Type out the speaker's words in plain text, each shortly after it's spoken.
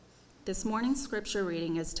This morning's scripture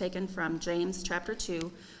reading is taken from James chapter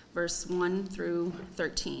 2, verse 1 through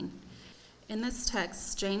 13. In this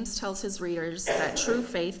text, James tells his readers that true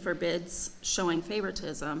faith forbids showing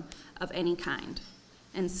favoritism of any kind.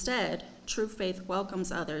 Instead, true faith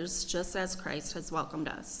welcomes others just as Christ has welcomed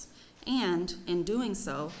us. And in doing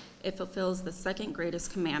so, it fulfills the second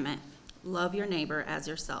greatest commandment, love your neighbor as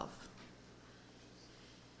yourself.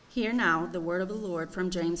 Hear now the word of the Lord from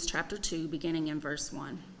James chapter 2, beginning in verse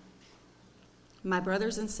 1. My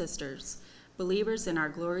brothers and sisters, believers in our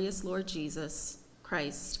glorious Lord Jesus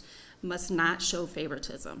Christ, must not show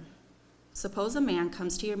favoritism. Suppose a man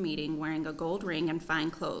comes to your meeting wearing a gold ring and fine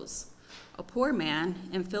clothes. A poor man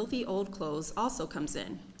in filthy old clothes also comes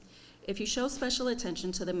in. If you show special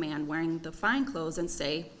attention to the man wearing the fine clothes and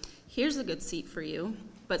say, "Here's a good seat for you,"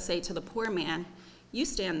 but say to the poor man, "You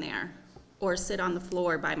stand there," or "Sit on the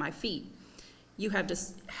floor by my feet,"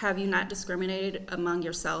 have you not discriminated among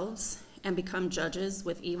yourselves and become judges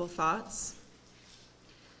with evil thoughts?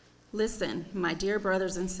 Listen, my dear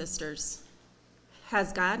brothers and sisters,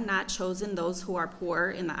 has God not chosen those who are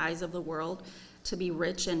poor in the eyes of the world to be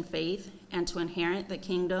rich in faith and to inherit the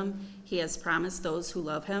kingdom he has promised those who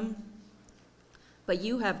love him? But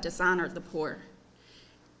you have dishonored the poor.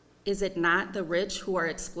 Is it not the rich who are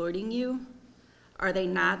exploiting you? Are they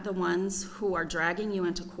not the ones who are dragging you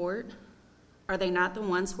into court? Are they not the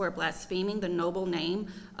ones who are blaspheming the noble name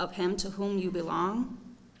of him to whom you belong?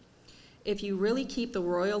 If you really keep the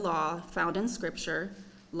royal law found in Scripture,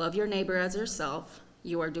 love your neighbor as yourself,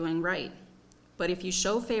 you are doing right. But if you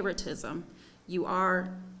show favoritism, you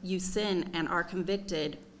sin and are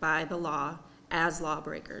convicted by the law as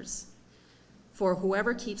lawbreakers. For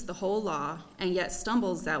whoever keeps the whole law and yet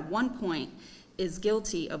stumbles at one point is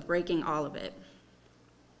guilty of breaking all of it.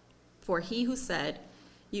 For he who said,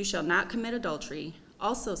 "You shall not commit adultery,"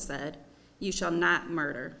 also said, "You shall not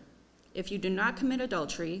murder." If you do not commit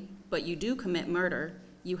adultery, but you do commit murder,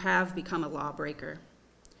 you have become a lawbreaker.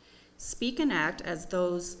 Speak and act as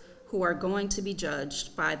those who are going to be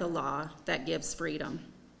judged by the law that gives freedom.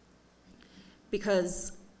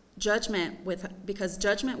 Because judgment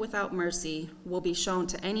without mercy will be shown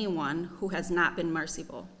to anyone who has not been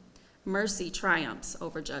merciful. Mercy triumphs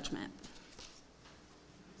over judgment.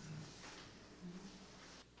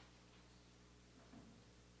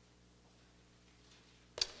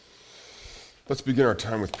 Let's begin our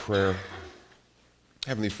time with prayer.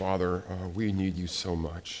 Heavenly Father, we need you so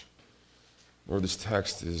much. Lord, this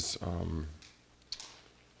text is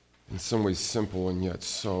in some ways simple and yet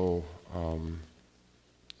so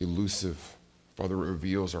elusive. Father, it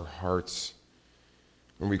reveals our hearts.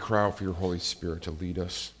 And we cry out for your Holy Spirit to lead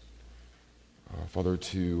us. Father,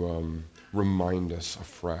 to remind us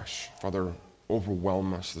afresh. Father,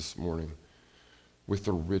 overwhelm us this morning with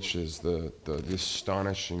the riches, the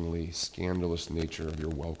astonishingly scandalous nature of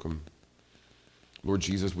your welcome. Lord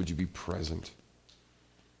Jesus, would you be present?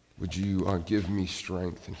 Would you give me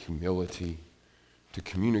strength and humility to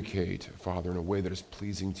communicate, Father, in a way that is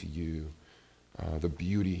pleasing to you, the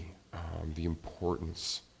beauty, the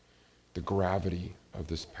importance, the gravity of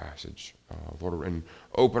this passage, Lord, and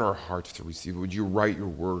open our hearts to receive it. Would you write your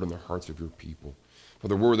word on the hearts of your people?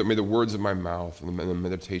 Father, may the words of my mouth and the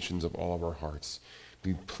meditations of all of our hearts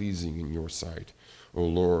be pleasing in your sight, O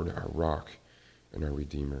Lord, our rock and our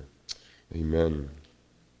Redeemer. Amen.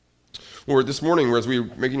 Lord, this morning, as we're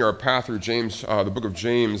making our path through James, the book of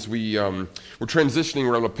James, we're transitioning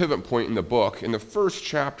around a pivot point in the book. In the first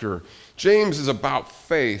chapter, James is about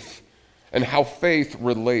faith and how faith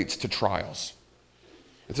relates to trials.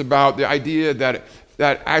 It's about the idea that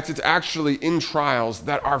it's actually in trials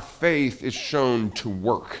that our faith is shown to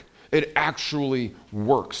work. It actually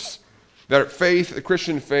works. That faith, the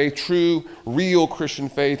Christian faith, true, real Christian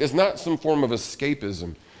faith, is not some form of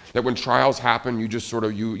escapism. That when trials happen, you just sort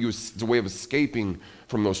of, it's a way of escaping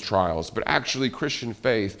from those trials. But actually, Christian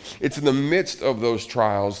faith, it's in the midst of those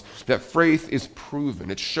trials that faith is proven.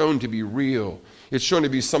 It's shown to be real. It's shown to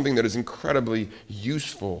be something that is incredibly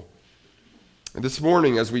useful. And this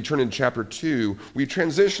morning, as we turn into chapter 2, we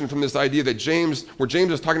transition from this idea that where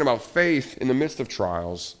James is talking about faith in the midst of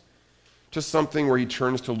trials, to something where he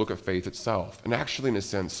turns to look at faith itself, and actually, in a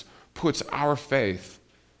sense, puts our faith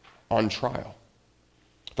on trial.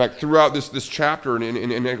 In fact, throughout this chapter and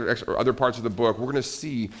in other parts of the book, we're going to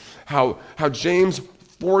see how James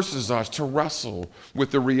forces us to wrestle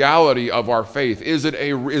with the reality of our faith. Is it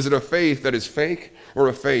a faith that is fake or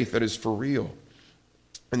a faith that is for real?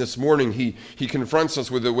 And this morning, he confronts us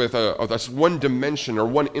with one dimension or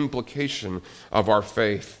one implication of our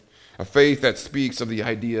faith. A faith that speaks of the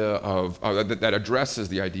idea of, that addresses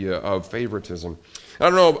the idea of favoritism. I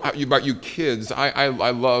don't know about you kids. I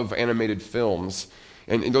love animated films.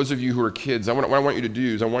 And those of you who are kids, what I want you to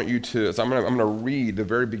do is I'm going to read the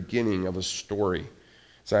very beginning of a story.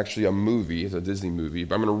 It's actually a movie. It's a Disney movie.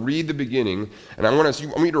 But I'm going to read the beginning, and I want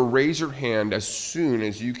you to raise your hand as soon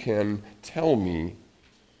as you can tell me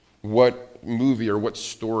what movie or what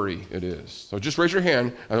story it is. So just raise your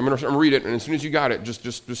hand, and I'm going to read it, and as soon as you got it,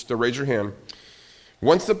 just raise your hand.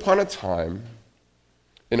 Once upon a time,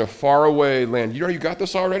 in a faraway land. You got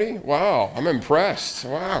this already? Wow, I'm impressed.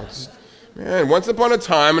 Wow. Man, once upon a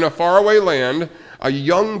time, in a faraway land, a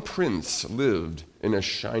young prince lived in a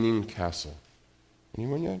shining castle.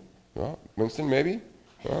 Anyone yet? Well, Winston, maybe?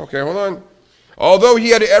 Okay, hold on. Although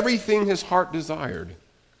he had everything his heart desired,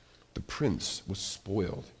 the prince was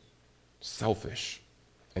spoiled, selfish,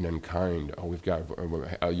 and unkind. Oh, we've got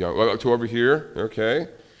a young, two over here. Okay.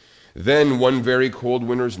 Then one very cold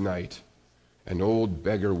winter's night, an old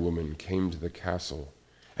beggar woman came to the castle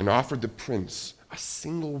and offered the prince a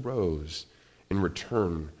single rose in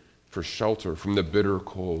return for shelter from the bitter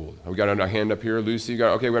cold. We got a hand up here, Lucy.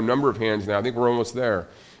 Okay, we have a number of hands now. I think we're almost there.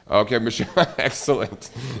 Okay, Michelle,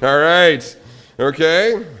 excellent. All right,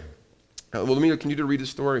 okay. Well, let me continue to read the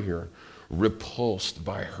story here. Repulsed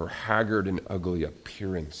by her haggard and ugly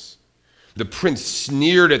appearance, the prince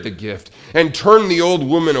sneered at the gift and turned the old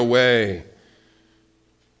woman away.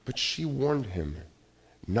 But she warned him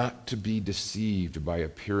not to be deceived by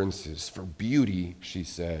appearances, for beauty, she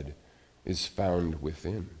said, is found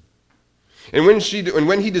within. And when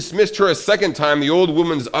he dismissed her a second time, the old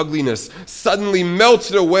woman's ugliness suddenly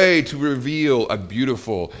melted away to reveal a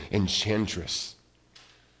beautiful enchantress.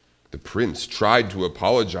 The prince tried to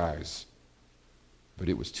apologize, but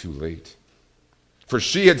it was too late. For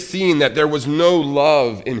she had seen that there was no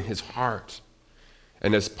love in his heart.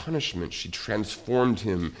 And as punishment, she transformed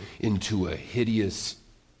him into a hideous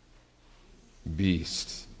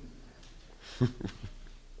beast.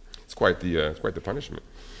 It's quite the punishment.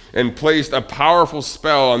 And placed a powerful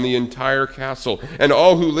spell on the entire castle. And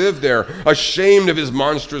all who lived there, ashamed of his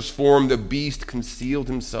monstrous form, the beast concealed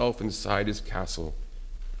himself inside his castle.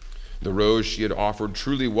 The rose she had offered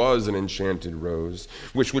truly was an enchanted rose,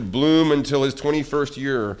 which would bloom until his 21st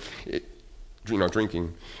year,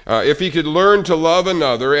 drinking. If he could learn to love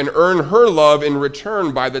another and earn her love in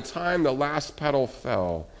return by the time the last petal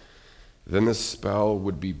fell, then the spell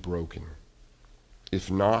would be broken.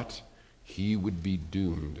 If not, he would be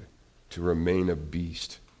doomed to remain a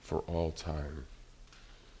beast for all time.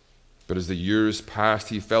 But as the years passed,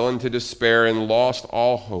 he fell into despair and lost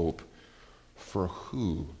all hope. For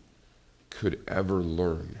who could ever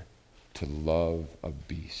learn to love a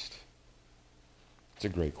beast? It's a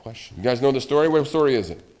great question. You guys know the story? What story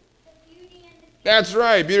is it? That's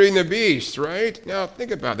right, Beauty and the Beast, right? Now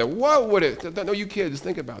think about that. No, you kids,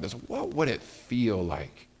 think about this. What would it feel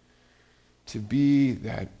like to be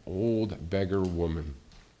that old beggar woman?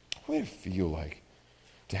 What would it feel like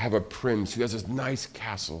to have a prince who has this nice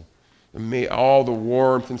castle, all the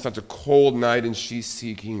warmth in such a cold night, and she's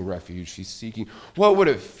seeking refuge? What would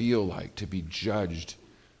it feel like to be judged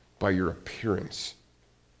by your appearance?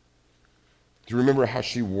 Do you remember how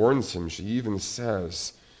she warns him? She even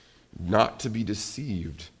says not to be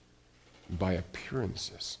deceived by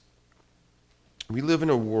appearances. We live in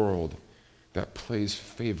a world that plays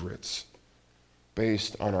favorites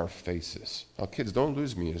based on our faces. Now, kids, don't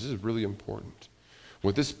lose me. This is really important.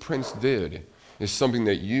 What this prince did is something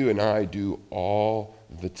that you and I do all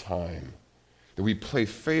the time. That we play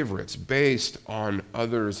favorites based on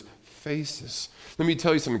others' faces. Let me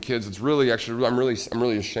tell you something, kids. It's really, actually, I'm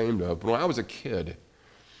really ashamed of. But when I was a kid,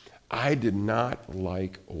 I did not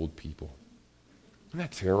like old people. Isn't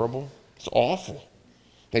that terrible? It's awful.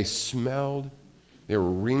 They smelled. They were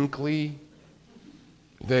wrinkly.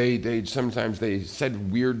 They sometimes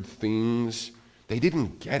said weird things. They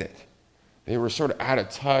didn't get it. They were sort of out of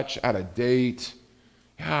touch, out of date.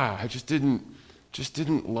 Yeah, I just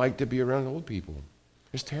didn't like to be around old people.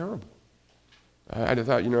 It's terrible. I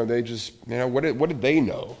thought, they just, what did they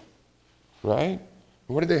know, right?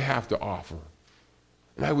 What did they have to offer?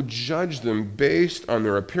 And I would judge them based on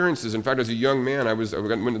their appearances. In fact, as a young man, I went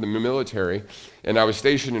to the military, and I was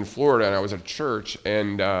stationed in Florida, and I was at church,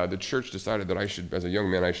 and the church decided that as a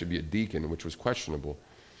young man, I should be a deacon, which was questionable.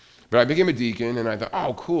 But I became a deacon, and I thought,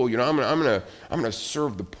 oh, cool, I'm gonna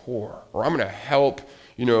serve the poor, or I'm gonna help,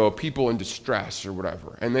 people in distress or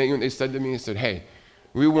whatever. And they said to me, hey,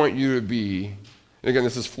 we want you to be, and again,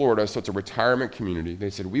 this is Florida, so it's a retirement community.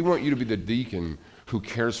 They said, we want you to be the deacon who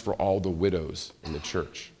cares for all the widows in the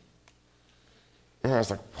church. And I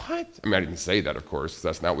was like, what? I mean, I didn't say that, of course, because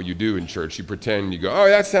that's not what you do in church. You pretend, you go, oh,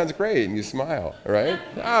 that sounds great, and you smile, right?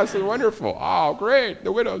 Oh, so wonderful. Oh, great,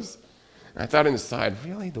 the widows. And I thought inside,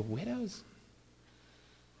 really, the widows?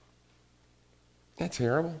 That's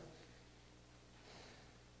terrible.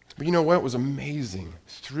 But you know what was amazing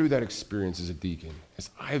through that experience as a deacon,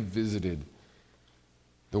 as I visited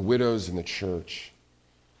the widows in the church,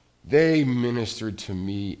 they ministered to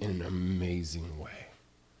me in an amazing way.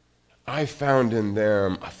 I found in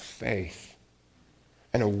them a faith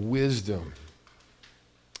and a wisdom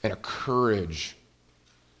and a courage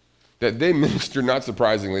that they ministered, not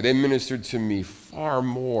surprisingly, they ministered to me far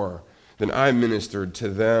more than I ministered to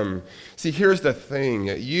them. See, here's the thing.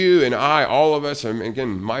 You and I, all of us, and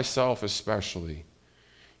again, myself especially,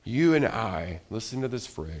 you and I, listen to this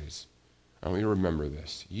phrase. I want you to remember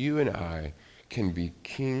this. You and I can be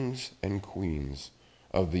kings and queens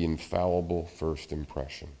of the infallible first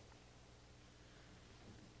impression.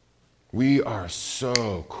 We are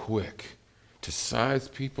so quick to size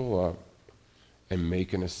people up and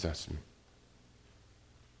make an assessment.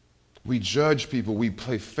 We judge people, we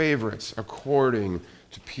play favorites according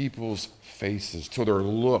to people's faces, to their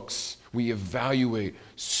looks. We evaluate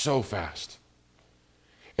so fast.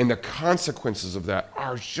 And the consequences of that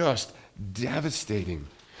are just devastating.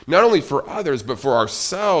 Not only for others, but for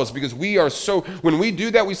ourselves, because when we do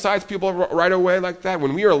that, we size people right away like that.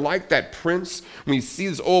 When we are like that prince, when we see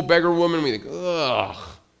this old beggar woman, we think, ugh.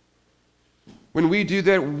 When we do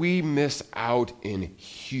that, we miss out in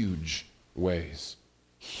huge ways.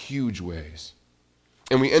 Huge ways.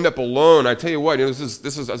 And we end up alone. I tell you what, this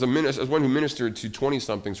is as one who ministered to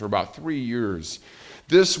 20-somethings for about 3 years,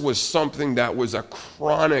 this was something that was a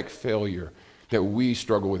chronic failure that we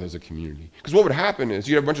struggle with as a community. Because what would happen is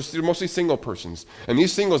you have a bunch of mostly single persons, and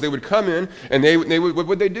these singles, they would come in, and what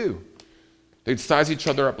would they do? They'd size each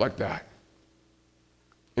other up like that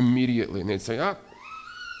immediately, and they'd say,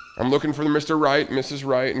 I'm looking for the Mr. Right, Mrs.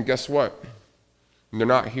 Right, and guess what? They're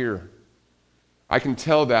not here. I can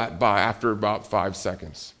tell that after about 5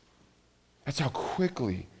 seconds. That's how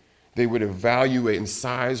quickly they would evaluate and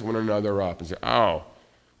size one another up and say, oh,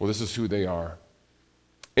 well, this is who they are.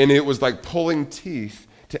 And it was like pulling teeth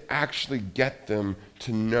to actually get them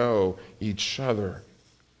to know each other.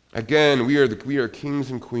 Again, we are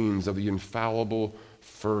kings and queens of the infallible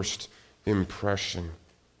first impression.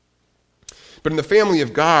 But in the family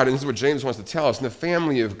of God, and this is what James wants to tell us, in the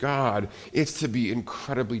family of God, it's to be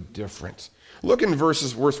incredibly different. Look in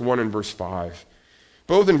verse 1 and verse 5.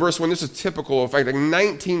 Both in verse 1, this is typical. In fact, like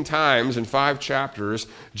 19 times in 5 chapters,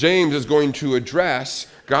 James is going to address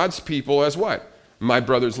God's people as what? My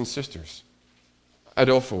brothers and sisters.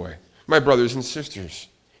 Adelphoi, my brothers and sisters.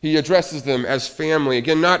 He addresses them as family.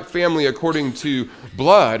 Again, not family according to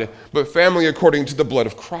blood, but family according to the blood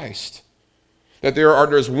of Christ. That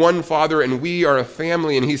there's one Father and we are a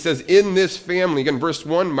family. And he says, in this family, again, verse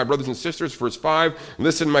 1, my brothers and sisters, verse 5,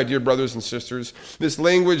 listen, my dear brothers and sisters. This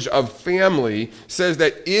language of family says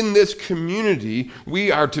that in this community,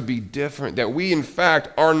 we are to be different. That we, in fact,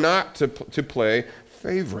 are not to play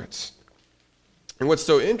favorites. And what's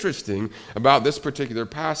so interesting about this particular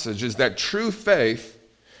passage is that true faith,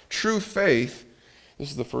 this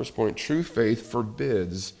is the first point, true faith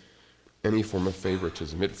forbids any form of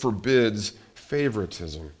favoritism. It forbids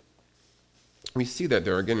favoritism. We see that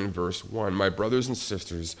there again in verse 1. My brothers and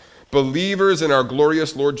sisters, believers in our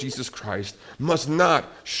glorious Lord Jesus Christ must not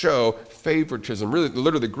show favoritism. Really,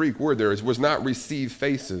 literally the Greek word there was not receive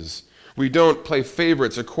faces. We don't play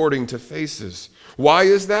favorites according to faces. Why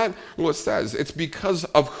is that? Well, it says it's because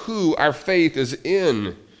of who our faith is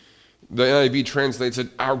in. The NIV translates it,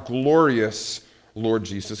 our glorious Lord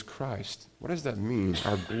Jesus Christ. What does that mean?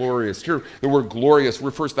 Our glorious. Here, the word glorious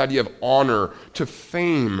refers to the idea of honor, to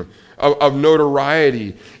fame, of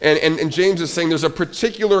notoriety. And James is saying there's a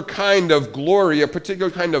particular kind of glory, a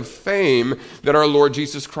particular kind of fame that our Lord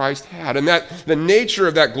Jesus Christ had. And that the nature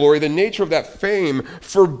of that glory, the nature of that fame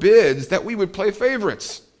forbids that we would play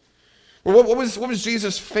favorites. Well, what was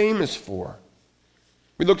Jesus famous for?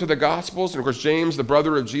 We looked at the Gospels, and of course James, the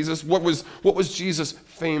brother of Jesus, what was Jesus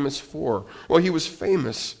famous for? Well, he was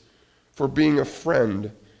famous for being a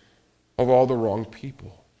friend of all the wrong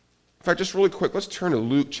people. In fact, just really quick, let's turn to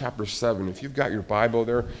Luke chapter 7. If you've got your Bible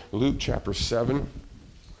there, Luke chapter 7.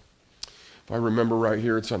 If I remember right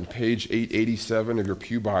here, it's on page 887 of your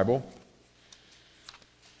pew Bible.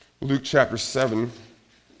 Luke chapter 7,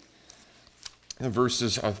 and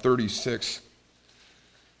verses 36.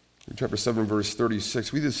 Chapter 7, verse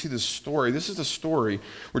 36, we see this story. This is a story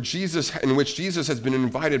in which Jesus has been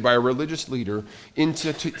invited by a religious leader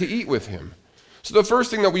to eat with him. So the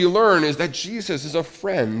first thing that we learn is that Jesus is a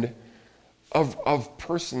friend of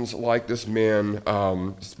persons like this man,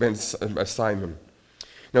 Simon.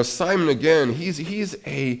 Now, Simon, again, he's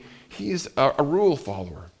a rule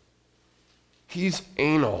follower. He's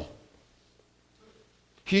anal.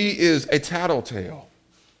 He is a tattletale.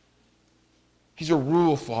 He's a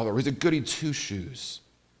rule follower. He's a goody two-shoes.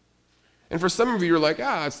 And for some of you, you're like,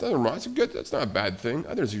 it's nothing wrong. That's not a bad thing.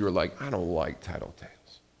 Others of you are like, I don't like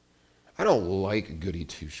tattletales. I don't like goody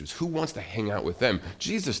two-shoes. Who wants to hang out with them?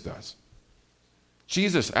 Jesus does.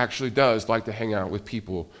 Jesus actually does like to hang out with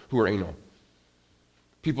people who are anal.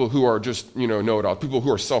 People who are just, know-it-all. People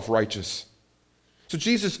who are self-righteous. So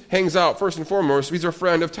Jesus hangs out, first and foremost, he's a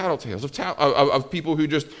friend of tattletales, of people who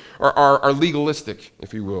just are legalistic,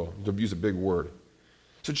 if you will, to use a big word.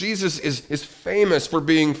 So Jesus is famous for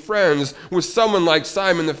being friends with someone like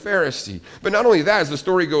Simon the Pharisee. But not only that, as the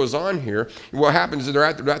story goes on here, what happens is they're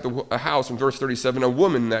at the house in verse 37, a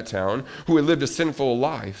woman in that town who had lived a sinful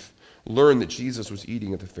life learned that Jesus was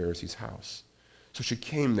eating at the Pharisee's house. So she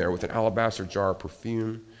came there with an alabaster jar of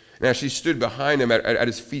perfume. And as she stood behind him at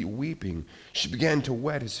his feet weeping, she began to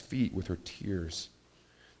wet his feet with her tears.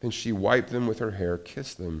 Then she wiped them with her hair,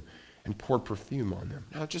 kissed them, and poured perfume on them.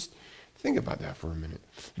 Now just think about that for a minute.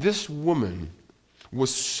 This woman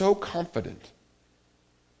was so confident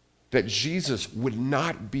that Jesus would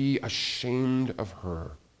not be ashamed of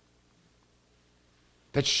her,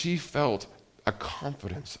 that she felt a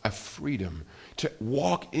confidence, a freedom to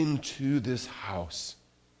walk into this house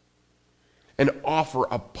and offer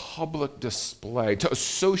a public display, to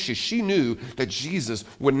associate. She knew that Jesus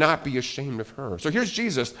would not be ashamed of her. So here's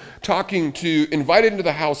Jesus invited into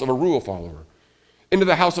the house of a rule follower, into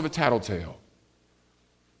the house of a tattletale.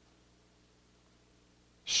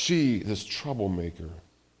 She, this troublemaker,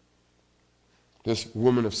 this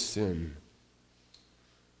woman of sin,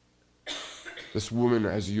 this woman,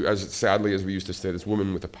 as sadly as we used to say, this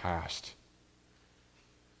woman with a past.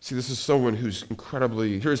 See, this is someone who's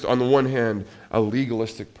here's on the one hand, a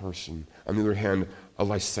legalistic person, on the other hand, a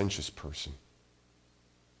licentious person.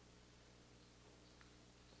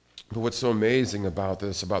 But what's so amazing about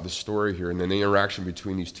the story here, and then the interaction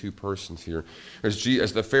between these two persons here, as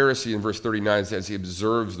the Pharisee in verse 39 says, he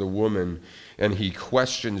observes the woman and he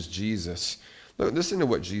questions Jesus. Listen to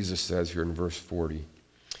what Jesus says here in verse 40.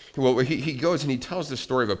 Well, he goes and he tells the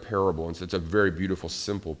story of a parable, and it's a very beautiful,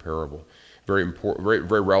 simple parable. Very important, very,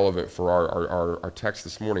 very relevant for our text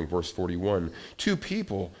this morning, verse 41. 2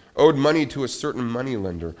 people owed money to a certain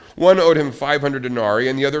moneylender. One owed him 500 denarii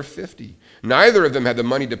and the other 50. Neither of them had the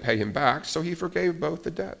money to pay him back, so he forgave both the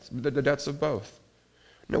debts of both.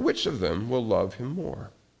 Now, which of them will love him more?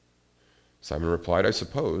 Simon replied, I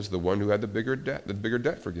suppose the one who had the bigger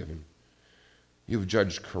debt forgiven. You have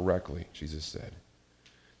judged correctly, Jesus said.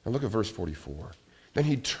 Now look at verse 44. Then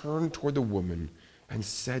he turned toward the woman and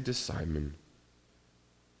said to Simon,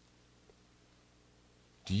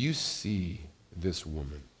 do you see this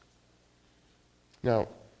woman? Now,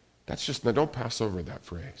 don't pass over that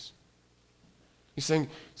phrase. He's saying,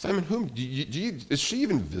 Simon, is she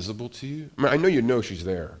even visible to you? I mean, I know you know she's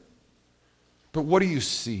there, but what do you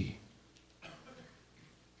see?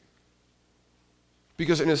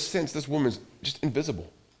 Because in a sense, this woman's just invisible.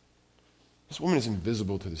 This woman is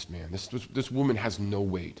invisible to this man. This woman has no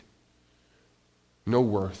weight. No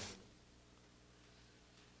worth.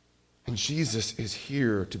 And Jesus is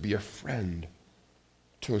here to be a friend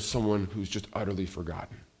to someone who's just utterly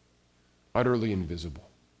forgotten, utterly invisible.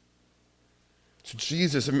 So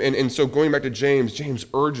Jesus, and so going back to James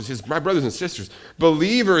urges my brothers and sisters,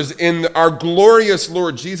 believers in our glorious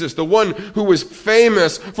Lord Jesus, the one who was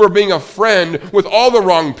famous for being a friend with all the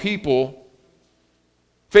wrong people,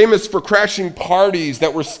 famous for crashing parties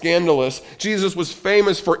that were scandalous. Jesus was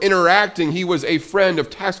famous for interacting. He was a friend of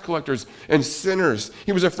tax collectors and sinners.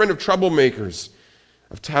 He was a friend of troublemakers,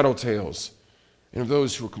 of tattletales, and of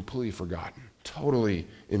those who were completely forgotten, totally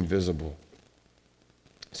invisible.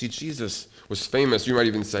 See, Jesus was famous, you might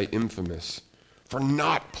even say infamous, for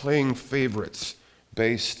not playing favorites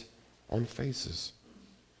based on faces.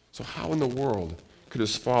 So how in the world could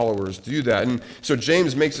his followers do that? And so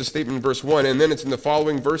James makes a statement in verse 1, and then it's in the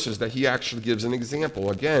following verses that he actually gives an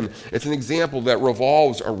example. Again, it's an example that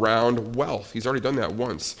revolves around wealth. He's already done that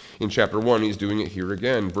once in chapter 1. He's doing it here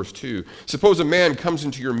again. Verse 2, suppose a man comes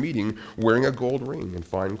into your meeting wearing a gold ring and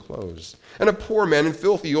fine clothes, and a poor man in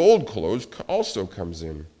filthy old clothes also comes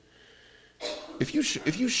in. If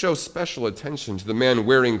you show special attention to the man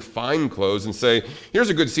wearing fine clothes and say, here's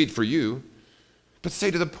a good seat for you, but say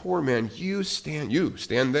to the poor man, you stand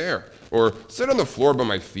there, or sit on the floor by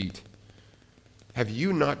my feet. Have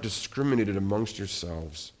you not discriminated amongst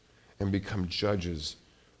yourselves and become judges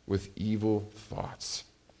with evil thoughts?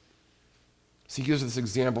 So he gives this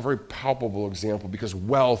example, very palpable example, because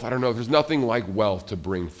wealth, I don't know, there's nothing like wealth to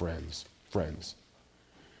bring friends.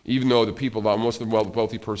 Even though the people, most of the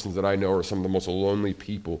wealthy persons that I know are some of the most lonely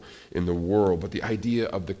people in the world, but the idea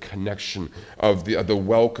of the connection, of the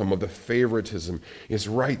welcome, of the favoritism is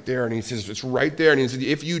right there. And he says it's right there. And he says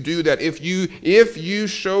if you do that, if you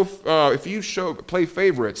play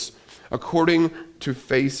favorites according to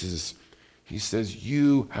faces, he says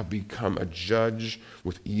you have become a judge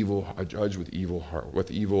with evil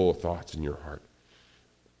thoughts in your heart.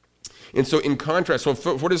 And so in contrast,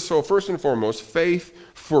 first and foremost, faith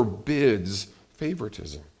forbids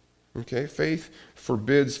favoritism. Okay, faith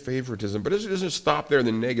forbids favoritism. But it doesn't stop there in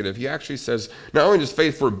the negative. He actually says not only does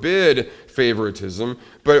faith forbid favoritism,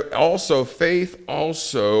 but also faith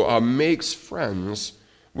makes friends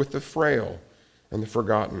with the frail and the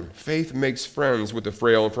forgotten. Faith makes friends with the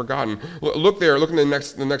frail and forgotten. Look in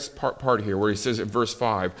the next part here where he says at verse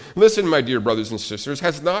 5, listen, my dear brothers and sisters,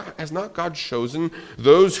 has not God chosen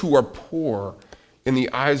those who are poor in the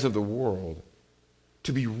eyes of the world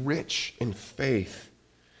to be rich in faith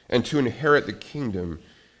and to inherit the kingdom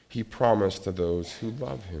he promised to those who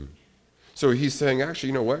love him? So he's saying, actually,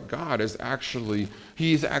 you know what? God is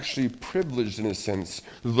he's actually privileged in a sense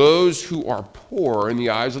those who are poor in the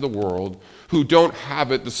eyes of the world, who don't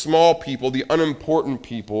have it, the small people, the unimportant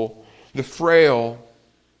people, the frail,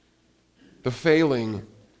 the failing,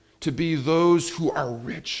 to be those who are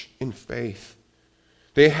rich in faith.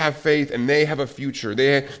 They have faith and they have a future.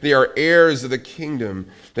 They are heirs of the kingdom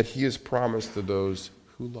that he has promised to those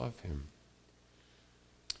who love him.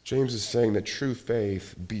 James is saying that true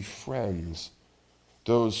faith befriends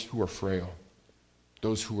those who are frail,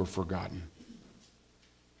 those who are forgotten.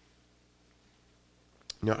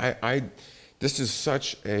 Now, this is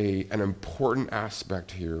such an important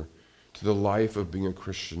aspect here to the life of being a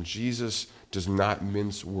Christian. Jesus does not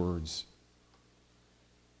mince words.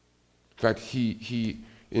 In fact, he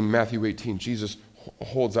in Matthew 18, Jesus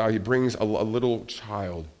holds out, he brings a little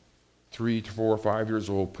child, 3 to 4 or 5 years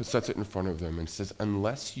old, sets it in front of them and says,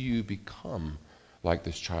 unless you become like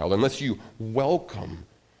this child, unless you welcome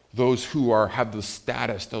those who have the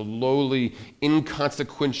status, the lowly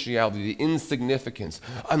inconsequentiality, the insignificance,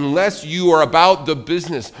 unless you are about the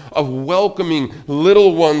business of welcoming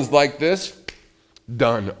little ones like this,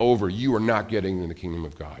 done, over. You are not getting in the kingdom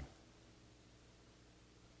of God.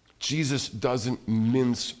 Jesus doesn't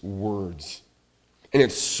mince words. And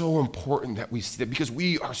it's so important that we see that because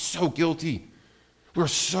we are so guilty. We're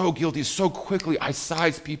so guilty. So quickly I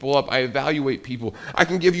size people up. I evaluate people. I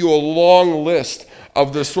can give you a long list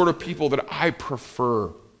of the sort of people that I prefer.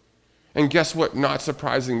 And guess what? Not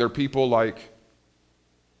surprising. They're people like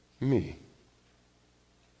me.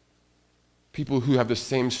 People who have the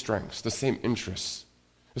same strengths, the same interests,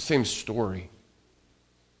 the same story.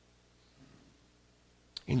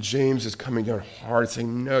 And James is coming down hard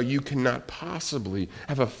saying, no, you cannot possibly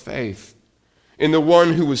have a faith in the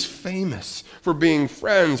one who was famous for being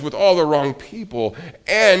friends with all the wrong people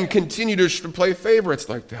and continue to play favorites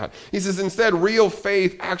like that. He says instead, real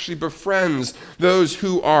faith actually befriends those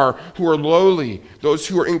who are lowly, those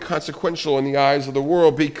who are inconsequential in the eyes of the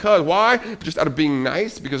world. Because, why? Just out of being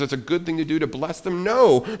nice? Because it's a good thing to do to bless them?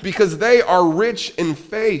 No, because they are rich in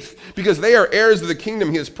faith, because they are heirs of the kingdom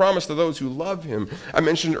he has promised to those who love him. I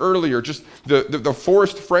mentioned earlier just the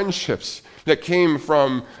forced friendships that came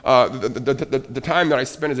from the time that I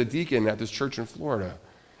spent as a deacon at this church in Florida.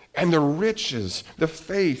 And the riches, the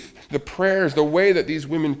faith, the prayers, the way that these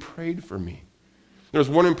women prayed for me. There was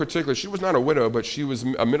one in particular. She was not a widow, but she was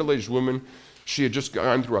a middle-aged woman. She had just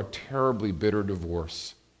gone through a terribly bitter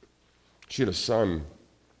divorce. She had a son.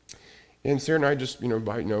 And Sarah and I just,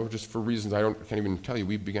 just for reasons I can't even tell you,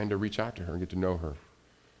 we began to reach out to her and get to know her.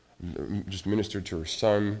 Just ministered to her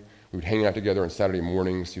son. We would hang out together on Saturday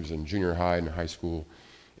mornings. He was in junior high and high school.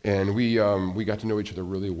 And we got to know each other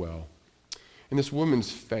really well. And this woman's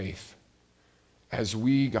faith, as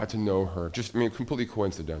we got to know her, completely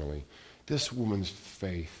coincidentally, this woman's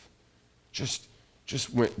faith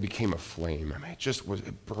became a flame.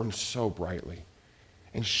 It burned so brightly.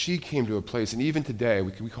 And she came to a place, and even today,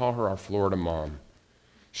 we call her our Florida mom.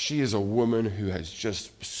 She is a woman who has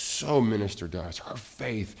just so ministered to us. Her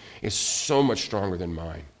faith is so much stronger than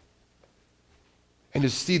mine. And to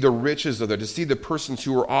see the riches of that, to see the persons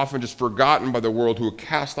who are often just forgotten by the world, who are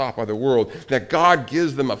cast off by the world, that God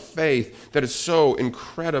gives them a faith that is so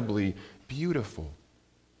incredibly beautiful.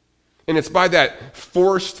 And it's by that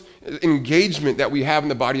forced engagement that we have in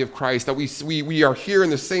the body of Christ, that we are here in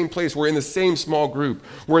the same place, we're in the same small group,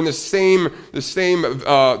 we're in the same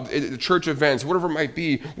church events, whatever it might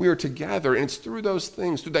be, we are together. And it's through those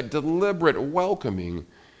things, through that deliberate welcoming,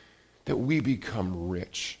 that we become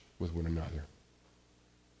rich with one another,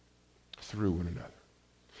 through one another.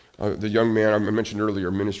 The young man I mentioned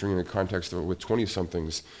earlier, ministering in the context of with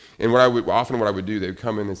 20-somethings, and what I would do, they would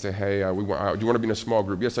come in and say, hey, do you want to be in a small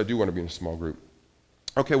group? Yes, I do want to be in a small group.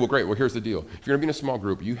 Okay, well, great. Well, here's the deal. If you're going to be in a small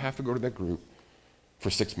group, you have to go to that group for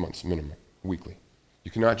 6 months minimum, weekly.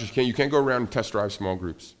 You can't go around and test drive small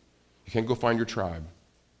groups. You can't go find your tribe.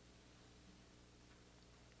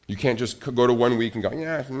 You can't just go to 1 week and go,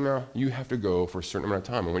 yeah, no. You have to go for a certain amount of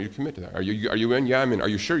time. I want you to commit to that. Are you in? Yeah, I'm in. Are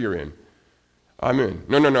you sure you're in? I'm in.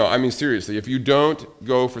 No. I mean, seriously, if you don't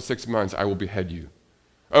go for 6 months, I will behead you.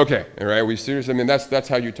 Okay, all right, we serious? I mean, that's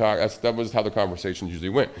how you talk. That was how the conversations usually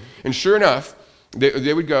went. And sure enough,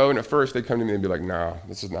 they would go, and at first they'd come to me and be like, nah,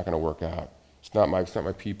 this is not going to work out. It's not my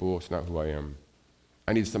people. It's not who I am.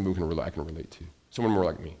 I need someone I can relate to, someone more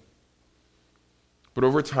like me. But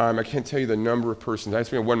over time, I can't tell you the number of persons. I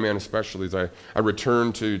speak of one man especially. As I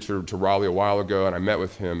returned to Raleigh a while ago, and I met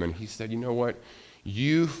with him, and he said, you know what?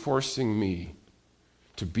 You forcing me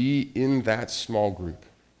to be in that small group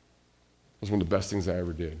was one of the best things I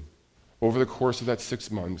ever did. Over the course of that 6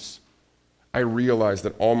 months, I realized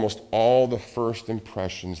that almost all the first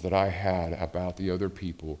impressions that I had about the other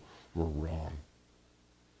people were wrong.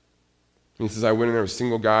 And he says, I went in there, was a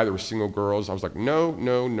single guy, there were single girls. I was like, no, and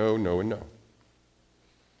no.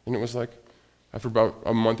 And it was like, after about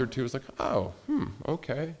a month or two, it was like, oh,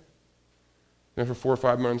 okay. And after 4 or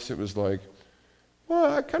 5 months, it was like,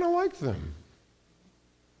 well, I kind of liked them.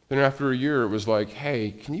 Then after a year, it was like, hey,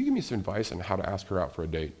 can you give me some advice on how to ask her out for a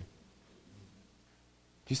date? Do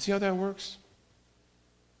you see how that works?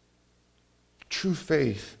 True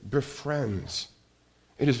faith befriends.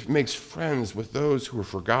 It makes friends with those who are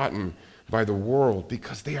forgotten by the world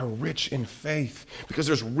because they are rich in faith, because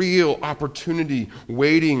there's real opportunity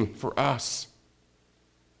waiting for us.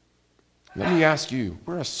 Let me ask you,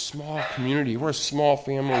 we're a small community, we're a small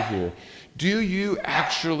family here. Do you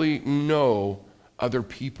actually know other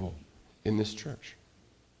people in this church?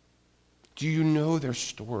 Do you know their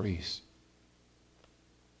stories?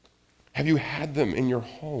 Have you had them in your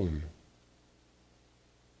home?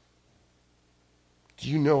 Do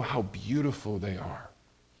you know how beautiful they are?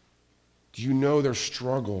 Do you know their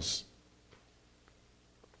struggles?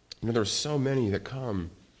 You know, there's so many that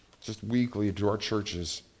come just weekly to our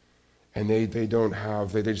churches, and they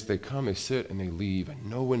come, they sit, and they leave, and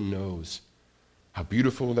no one knows how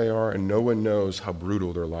beautiful they are, and no one knows how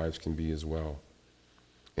brutal their lives can be as well.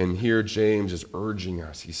 And here James is urging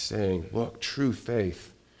us. He's saying, look, true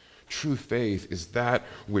faith is that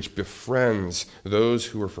which befriends those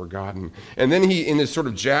who are forgotten. And then he, in this sort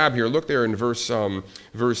of jab here, look there in verse 6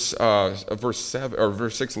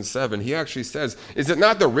 and 7, he actually says, is it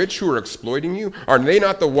not the rich who are exploiting you? Are they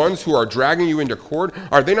not the ones who are dragging you into court?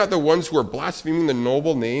 Are they not the ones who are blaspheming the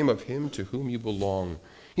noble name of him to whom you belong?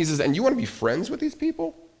 He says, and you want to be friends with these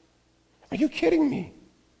people? Are you kidding me?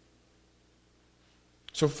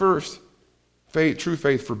 So first, true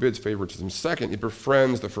faith forbids favoritism. Second, it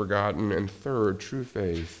befriends the forgotten. And third, true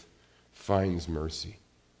faith finds mercy.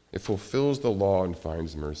 It fulfills the law and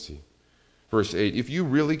finds mercy. Verse 8, if you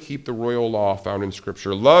really keep the royal law found in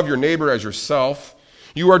Scripture, love your neighbor as yourself,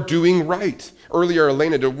 you are doing right. Earlier,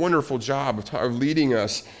 Elena did a wonderful job of leading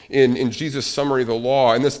us in Jesus' summary of the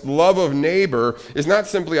law. And this love of neighbor is not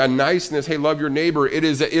simply a niceness, hey, love your neighbor. It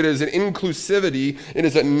is an inclusivity. It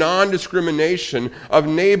is a non-discrimination of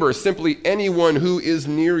neighbor, simply anyone who is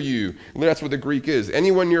near you. And that's what the Greek is,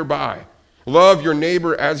 anyone nearby. Love your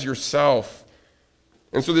neighbor as yourself.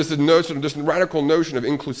 And so this radical notion of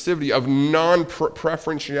inclusivity, of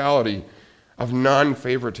non-preferentiality, of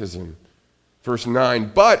non-favoritism. Verse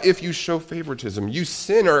 9, but if you show favoritism, you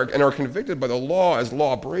sin and are convicted by the law as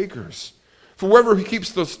lawbreakers. For whoever who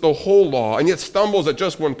keeps the whole law and yet stumbles at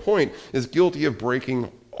just one point is guilty of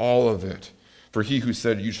breaking all of it. For he who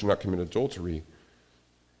said, you shall not commit adultery,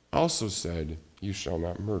 also said, you shall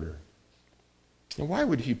not murder. And why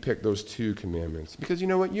would he pick those two commandments? Because you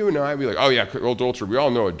know what? You and I, we like, oh yeah, adultery. We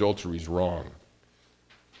all know adultery is wrong.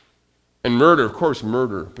 And murder, of course,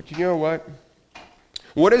 murder. But you know what?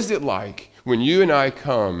 What is it like when you and I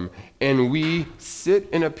come and we sit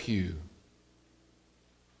in a pew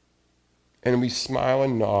and we smile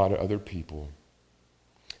and nod at other people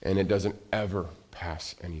and it doesn't ever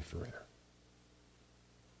pass any further?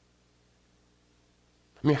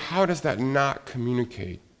 I mean, how does that not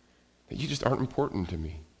communicate that you just aren't important to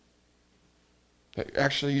me? That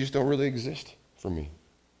actually you just don't really exist for me.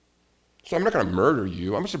 So I'm not going to murder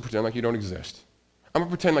you. I'm just going to pretend like you don't exist. I'm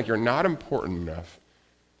going to pretend like you're not important enough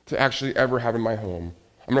to actually ever have in my home.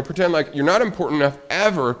 I'm going to pretend like you're not important enough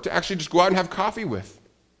ever to actually just go out and have coffee with.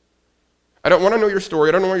 I don't want to know your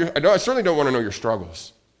story. I certainly don't want to know your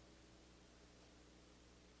struggles.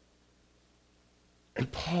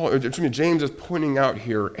 And James is pointing out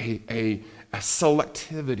here a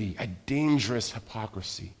selectivity, a dangerous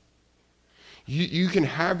hypocrisy. You can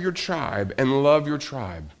have your tribe and love your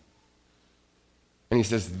tribe. And he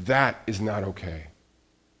says that is not okay.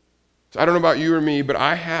 So I don't know about you or me, but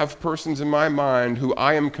I have persons in my mind who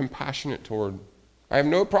I am compassionate toward. I have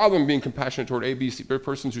no problem being compassionate toward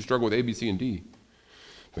persons who struggle with A, B, C, and D.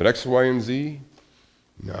 But X, Y, and Z,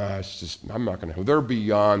 nah, it's just, I'm not going to. They're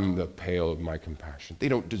beyond the pale of my compassion. They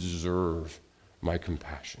don't deserve my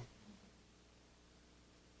compassion.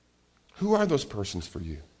 Who are those persons for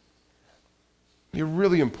you? It's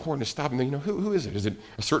really important to stop and think, who is it? Is it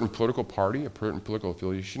a certain political party, a certain political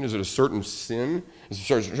affiliation? Is it a certain sin? Is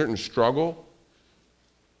it a certain struggle?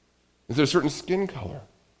 Is it a certain skin color?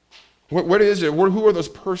 What is it? Who are those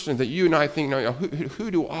persons that you and I think,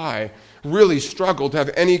 who do I really struggle to have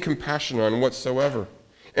any compassion on whatsoever?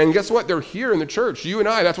 And guess what? They're here in the church. You and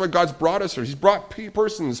I, that's why God's brought us here. He's brought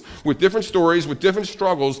persons with different stories, with different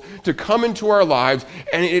struggles to come into our lives,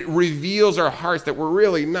 and it reveals our hearts that we're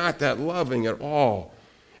really not that loving at all.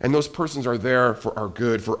 And those persons are there for our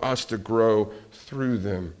good, for us to grow through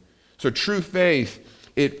them. So true faith,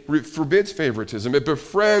 it forbids favoritism, it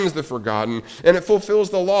befriends the forgotten, and it fulfills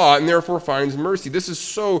the law and therefore finds mercy. This is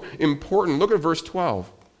so important. Look at verse 12.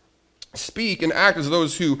 Speak and act as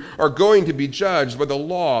those who are going to be judged by the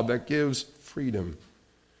law that gives freedom.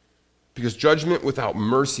 Because judgment without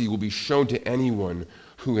mercy will be shown to anyone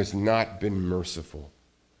who has not been merciful.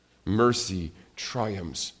 Mercy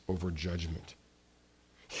triumphs over judgment.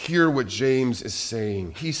 Hear what James is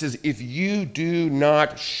saying. He says, if you do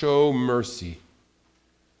not show mercy,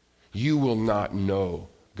 you will not know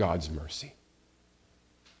God's mercy.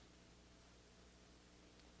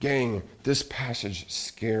 Gang, this passage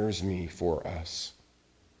scares me for us.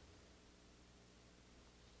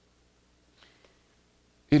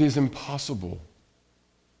 It is impossible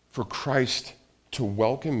for Christ to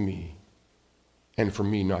welcome me and for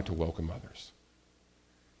me not to welcome others.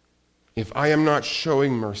 If I am not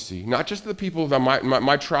showing mercy, not just to the people of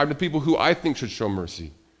my tribe, the people who I think should show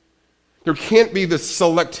mercy, there can't be this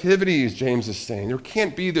selectivity, as James is saying. There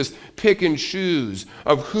can't be this pick and choose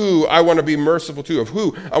of who I want to be merciful to, of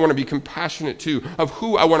who I want to be compassionate to, of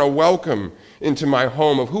who I want to welcome into my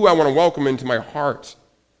home, of who I want to welcome into my heart.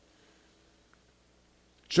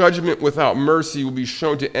 Judgment without mercy will be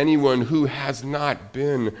shown to anyone who has not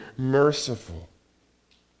been merciful.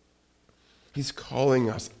 He's calling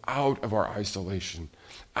us out of our isolation,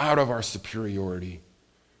 out of our superiority,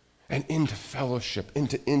 and into fellowship,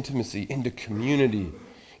 into intimacy, into community,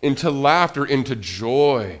 into laughter, into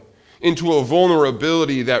joy, into a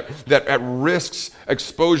vulnerability that risks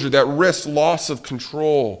exposure, that risks loss of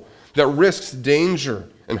control, that risks danger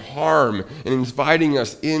and harm, and inviting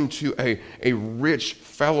us into a rich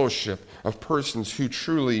fellowship of persons who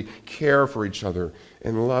truly care for each other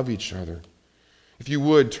and love each other. If you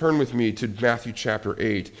would, turn with me to Matthew chapter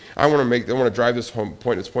 8. I want to drive this point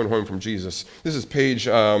home from Jesus. This is page,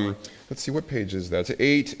 let's see, what page is that? It's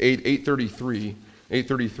 833.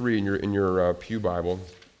 833 in your Pew Bible.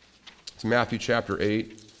 It's Matthew chapter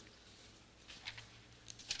 8.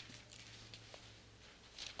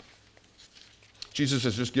 Jesus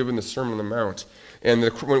has just given the Sermon on the Mount. And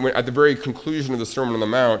at the very conclusion of the Sermon on the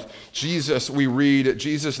Mount, we read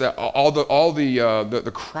that all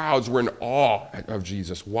the crowds were in awe of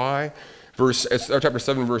Jesus. Why? Chapter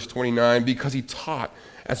 7, verse 29, because he taught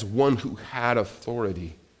as one who had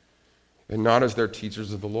authority and not as their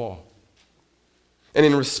teachers of the law. And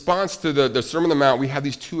in response to the Sermon on the Mount, we have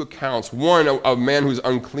these two accounts. One, a man who's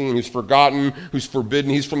unclean, who's forgotten, who's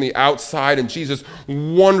forbidden. He's from the outside, and Jesus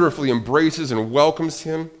wonderfully embraces and welcomes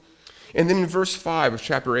him. And then in verse 5 of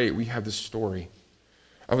chapter 8, we have this story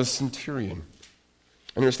of a centurion.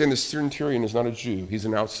 And understand, the centurion is not a Jew. He's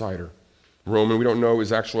an outsider. Roman, we don't know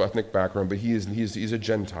his actual ethnic background, but he's a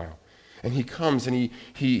Gentile. And he comes and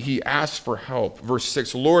he asks for help. Verse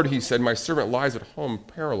 6, Lord, he said, my servant lies at home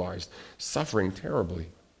paralyzed, suffering terribly.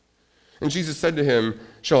 And Jesus said to him,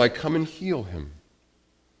 shall I come and heal him?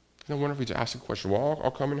 And I wonder if we just ask a question. Well,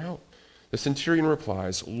 I'll come and help. The centurion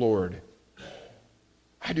replies, Lord,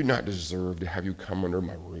 I do not deserve to have you come under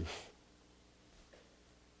my roof.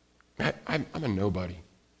 I'm a nobody.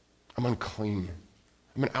 I'm unclean.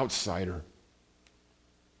 I'm an outsider.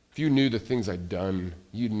 If you knew the things I'd done,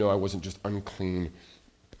 you'd know I wasn't just unclean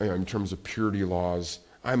in terms of purity laws.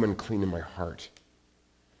 I'm unclean in my heart.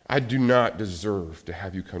 I do not deserve to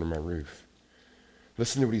have you come to my roof.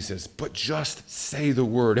 Listen to what he says. But just say the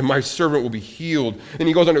word, and my servant will be healed. And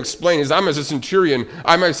he goes on to explain, as I'm as a centurion,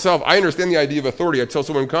 I myself, I understand the idea of authority. I tell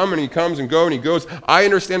someone, come, and he comes and go, and he goes. I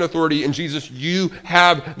understand authority, and Jesus, you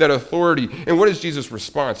have that authority. And what is Jesus'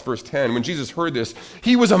 response? Verse 10, when Jesus heard this,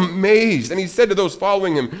 he was amazed, and he said to those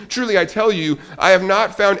following him, truly I tell you, I have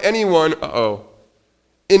not found anyone,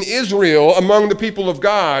 in Israel among the people of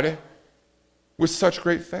God with such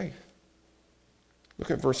great faith. Look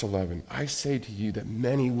at verse 11. I say to you that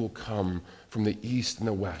many will come from the east and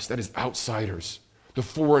the west. That is outsiders, the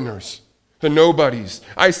foreigners, the nobodies.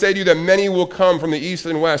 I say to you that many will come from the east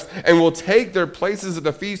and west and will take their places at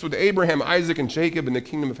the feast with Abraham, Isaac, and Jacob in the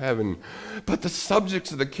kingdom of heaven. But the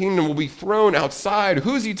subjects of the kingdom will be thrown outside.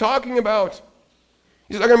 Who's he talking about?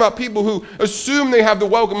 He's talking about people who assume they have the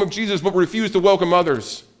welcome of Jesus but refuse to welcome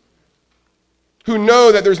others, who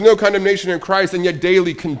know that there's no condemnation in Christ and yet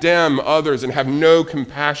daily condemn others and have no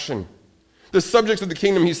compassion. The subjects of the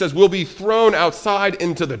kingdom, he says, will be thrown outside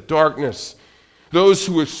into the darkness. Those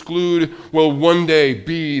who exclude will one day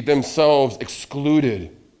be themselves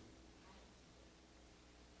excluded.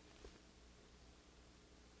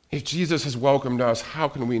 If Jesus has welcomed us, how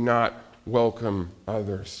can we not welcome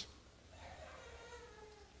others?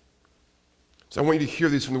 So I want you to hear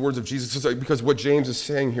these from the words of Jesus, because what James is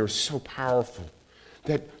saying here is so powerful.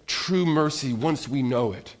 That true mercy, once we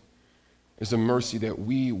know it, is a mercy that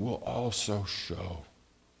we will also show.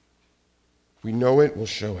 We know it, we'll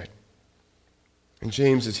show it. And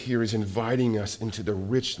James is here, he's inviting us into the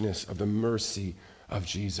richness of the mercy of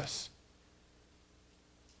Jesus.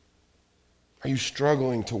 Are you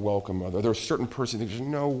struggling to welcome others? Are there a certain person that there's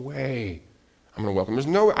no way I'm going to welcome?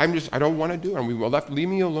 I don't want to do it. Leave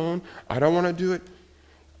me alone. I don't want to do it.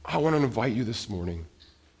 I want to invite you this morning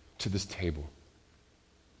to this table.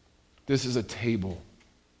 This is a table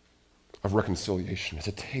of reconciliation. It's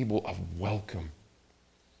a table of welcome.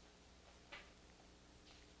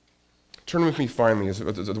 Turn with me finally, as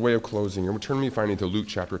a way of closing, turn with me finally to Luke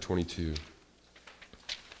chapter 22.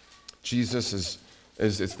 Jesus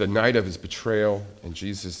it's the night of his betrayal, and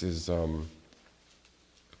Jesus is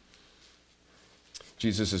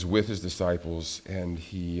with his disciples, and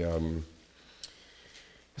he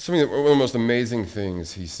one of the most amazing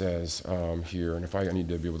things he says here, and if I need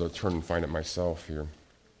to be able to turn and find it myself here.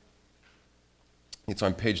 It's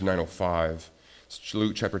on page 905. It's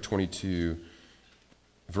Luke chapter 22,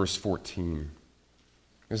 verse 14.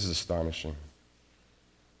 This is astonishing.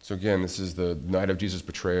 So again, this is the night of Jesus'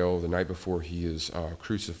 betrayal, the night before he is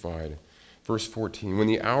crucified. Verse 14, when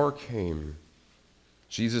the hour came,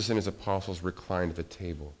 Jesus and his apostles reclined at the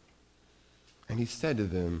table. And he said to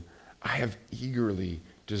them, I have eagerly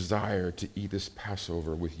desired to eat this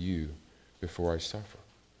Passover with you before I suffer.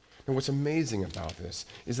 And what's amazing about this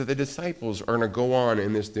is that the disciples are going to go on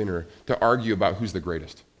in this dinner to argue about who's the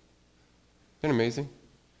greatest. Isn't that amazing?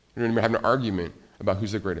 They're going to have an argument about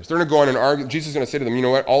who's the greatest. They're going to go on and argue. Jesus is going to say to them, you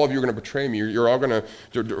know what? All of you are going to betray me. You're all going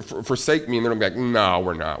to forsake me. And they're going to be like, no,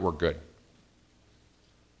 we're not. We're good.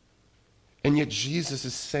 And yet Jesus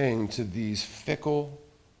is saying to these fickle,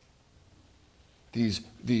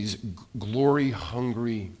 these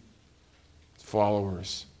glory-hungry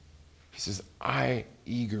followers, he says, I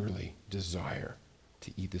eagerly desire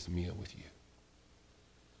to eat this meal with you.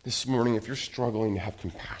 This morning, if you're struggling to have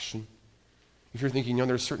compassion, if you're thinking,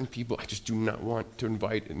 there's certain people I just do not want to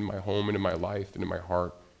invite in my home and in my life and in my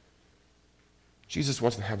heart, Jesus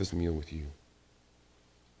wants to have this meal with you.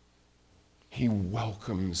 He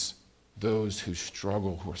welcomes those who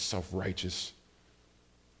struggle, who are self-righteous,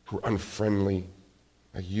 who are unfriendly,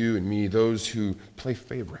 like you and me, those who play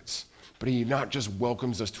favorites. But he not just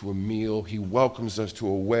welcomes us to a meal, he welcomes us to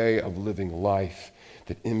a way of living life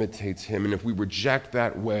that imitates him. And if we reject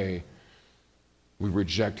that way, we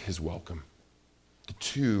reject his welcome. The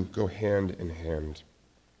two go hand in hand.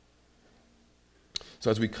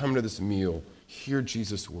 So as we come to this meal, hear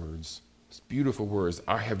Jesus' words, his beautiful words,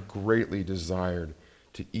 I have greatly desired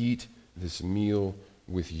to eat this meal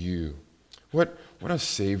with you. What a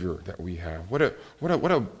Savior that we have.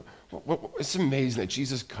 It's amazing that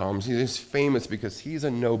Jesus comes. He is famous because he's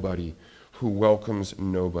a nobody who welcomes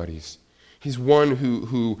nobodies. He's one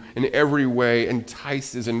who in every way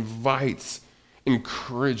entices, invites,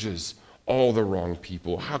 encourages all the wrong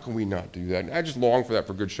people. How can we not do that? I just long for that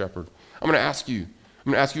for Good Shepherd. I'm going to ask you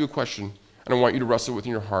a question, and I want you to wrestle with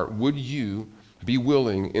in your heart. Would you be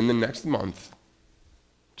willing in the next month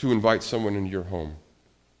to invite someone into your home?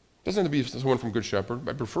 It doesn't have to be someone from Good Shepherd.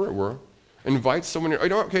 I prefer it were. Invite someone.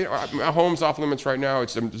 Okay, my home's off limits right now.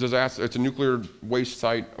 It's a disaster. It's a nuclear waste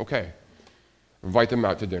site. Okay. Invite them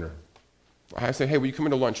out to dinner. I say, hey, will you come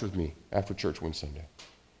into lunch with me after church one Sunday?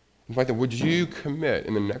 In fact, would you commit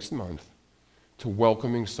in the next month to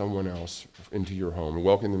welcoming someone else into your home,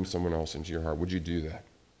 welcoming someone else into your heart? Would you do that?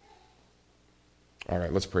 All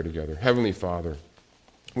right, let's pray together. Heavenly Father,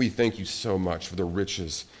 we thank you so much for the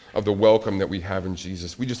riches of the welcome that we have in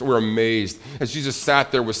Jesus. We're amazed as Jesus sat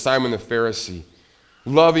there with Simon the Pharisee,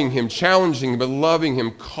 loving him, challenging him, but loving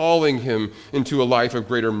him, calling him into a life of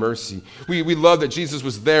greater mercy. We love that Jesus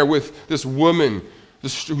was there with this woman who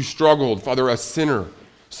struggled, Father, a sinner,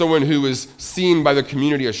 someone who was seen by the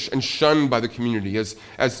community and shunned by the community as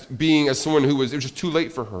someone who it was just too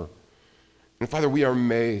late for her. And Father, we are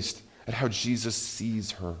amazed at how Jesus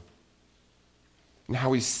sees her and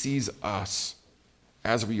how he sees us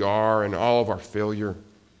as we are in all of our failure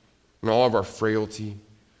and all of our frailty.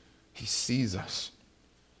 He sees us.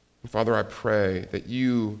 And Father, I pray that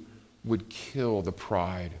you would kill the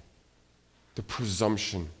pride, the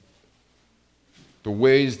presumption, the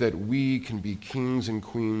ways that we can be kings and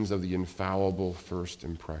queens of the infallible first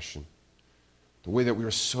impression, the way that we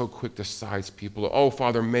are so quick to size people. Oh,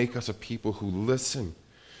 Father, make us a people who listen,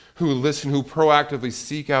 who proactively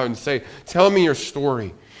seek out and say, tell me your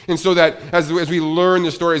story. And so that as we learn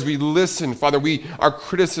the story, as we listen, Father, our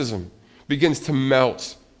criticism begins to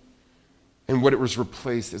melt. And what it was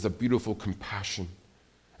replaced is a beautiful compassion,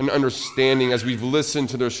 an understanding as we've listened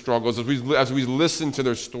to their struggles, as we listen to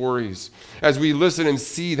their stories, as we listen and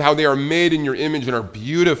see how they are made in your image and are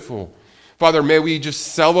beautiful. Father, may we just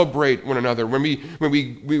celebrate one another when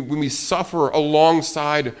we suffer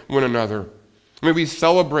alongside one another. May we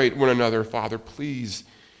celebrate one another, Father, please.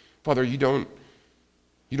 Father, you don't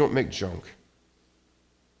make junk.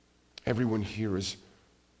 Everyone here is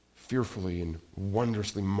fearfully and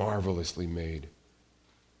wondrously, marvelously made.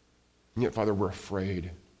 And yet, Father, we're afraid.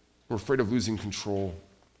 We're afraid of losing control.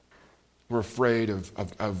 We're afraid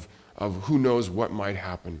of who knows what might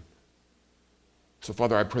happen. So,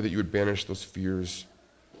 Father, I pray that you would banish those fears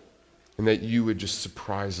and that you would just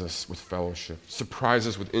surprise us with fellowship, surprise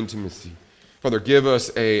us with intimacy. Father, give us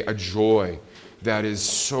a joy that is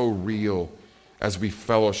so real as we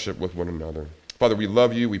fellowship with one another. Father, we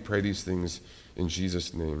love you. We pray these things in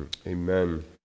Jesus' name. Amen.